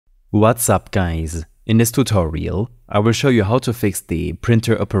What's up, guys? In this tutorial, I will show you how to fix the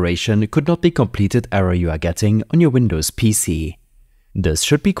printer operation could not be completed error you are getting on your Windows PC. This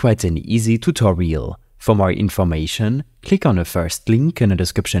should be quite an easy tutorial. For more information, click on the first link in the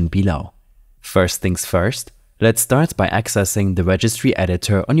description below. First things first, let's start by accessing the Registry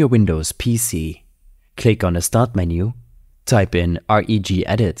editor on your Windows PC. Click on the Start menu, type in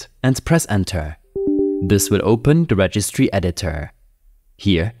regedit and press Enter. This will open the Registry editor.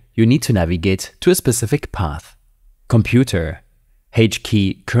 Here, you need to navigate to a specific path. Computer,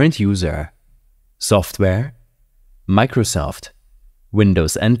 H-key Current User, Software, Microsoft,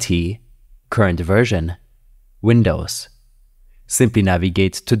 Windows NT, CurrentVersion, Windows. Simply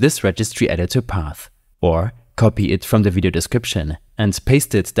navigate to this Registry editor path, or copy it from the video description and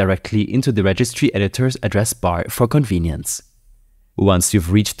paste it directly into the Registry editor's address bar for convenience. Once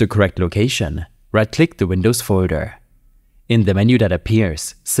you've reached the correct location, right-click the Windows folder. In the menu that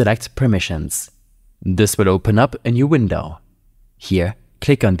appears, select Permissions. This will open up a new window. Here,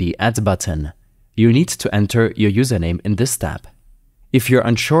 click on the Add button. You need to enter your username in this tab. If you're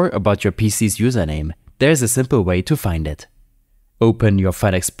unsure about your PC's username, there's a simple way to find it. Open your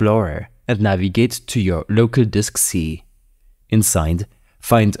File Explorer and navigate to your local disk C. Inside,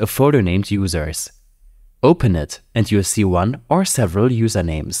 find a folder named Users. Open it and you'll see one or several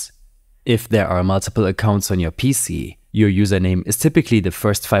usernames. If there are multiple accounts on your PC, your username is typically the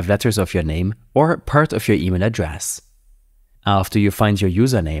first 5 letters of your name or part of your email address. After you find your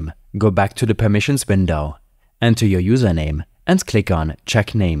username, go back to the Permissions window, enter your username, and click on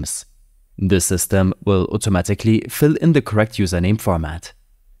Check Names. The system will automatically fill in the correct username format.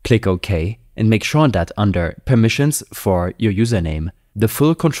 Click OK and make sure that under Permissions for your username, the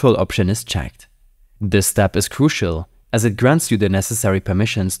Full Control option is checked. This step is crucial as it grants you the necessary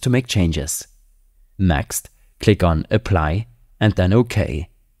permissions to make changes. Next, click on Apply and then OK.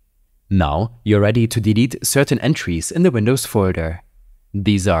 Now you're ready to delete certain entries in the Windows folder.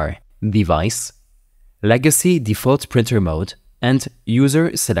 These are Device, Legacy Default Printer Mode, and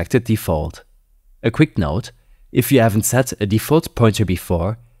User Selected Default. A quick note, if you haven't set a default pointer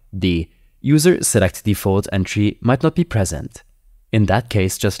before, the User Select Default entry might not be present. In that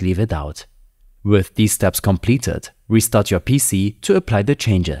case, just leave it out. With these steps completed, restart your PC to apply the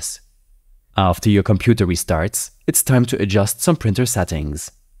changes. After your computer restarts, it's time to adjust some printer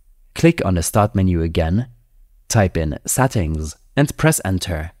settings. Click on the Start menu again, type in Settings and press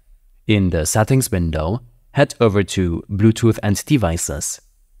Enter. In the Settings window, head over to Bluetooth and Devices.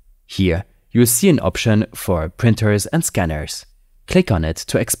 Here, you'll see an option for printers and scanners. Click on it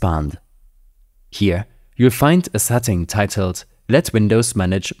to expand. Here, you'll find a setting titled Let Windows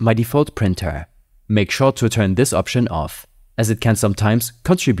Manage My Default Printer. Make sure to turn this option off, as it can sometimes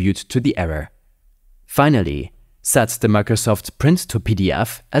contribute to the error. Finally, set the Microsoft Print to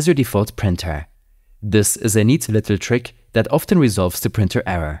PDF as your default printer. This is a neat little trick that often resolves the printer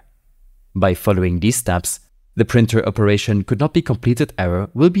error. By following these steps, the printer operation could not be completed error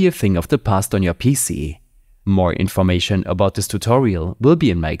will be a thing of the past on your PC. More information about this tutorial will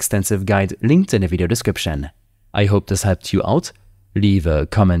be in my extensive guide linked in the video description. I hope this helped you out. Leave a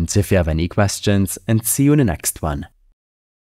comment if you have any questions and see you in the next one.